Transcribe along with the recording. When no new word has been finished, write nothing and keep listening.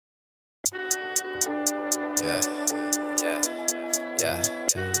Yeah, yeah, yeah.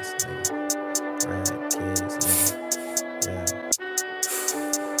 Kids, nigga. Rap kids, nigga.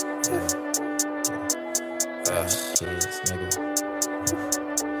 Yeah. Kids, nigga.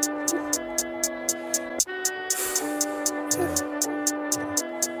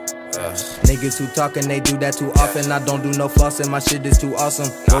 Niggas who talkin', they do that too often. I don't do no flossing, my shit is too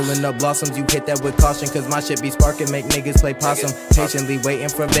awesome. Rollin' up blossoms, you hit that with caution, cause my shit be sparkin', make niggas play possum. Patiently waiting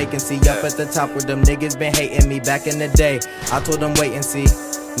for vacancy, up at the top where them niggas been hating me back in the day. I told them wait and see,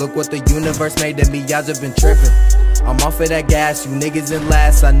 look what the universe made of me, y'all just been trippin'. I'm off of that gas, you niggas in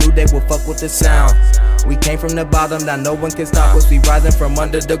last, I knew they would fuck with the sound. We came from the bottom, now no one can stop us, we rising from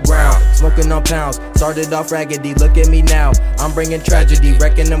under the ground. Smoking on pounds, started off raggedy, look at me now. I'm bringing tragedy,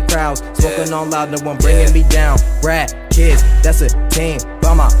 wrecking them crowds. Smoking on loud, no one bringing me down. Rap kids, that's a team,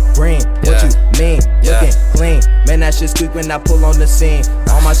 by my green, what you mean? Looking clean, man that shit squeak when I pull on the scene.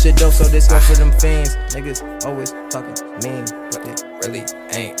 All my shit dope, so this go for them fiends. Niggas always talking mean, but they Really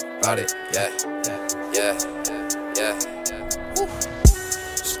ain't about it. Yeah, yeah, yeah.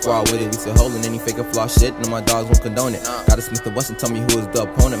 Squad with it, we still holding any fake or flaw shit. No, my dogs won't condone it. Gotta Smith the Wesson, tell me who is the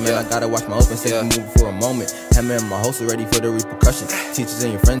opponent. Man, I gotta watch my open, save moving for a moment. Hammer and my host are ready for the repercussion. Teachers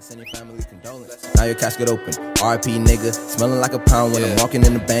and your friends and your family condolence. Now your casket open, RP nigga. Smelling like a pound when I'm walking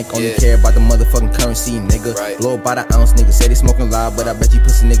in the bank. Only care about the motherfucking currency, nigga. Blow by the ounce, nigga. Say they smoking loud, but I bet you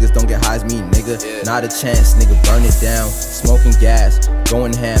pussy niggas don't get high as me, nigga. Not a chance, nigga. Burn it down. Smoking gas,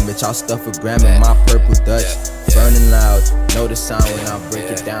 going ham, bitch. I'll stuff a gram in my purple Dutch. Burning loud, know the sound when I break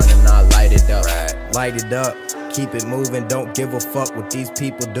it down and I light it up. light it up, keep it moving, don't give a fuck what these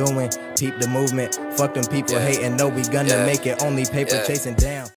people doing. Peep the movement, fuck them people hating, know we gonna make it, only paper chasing down.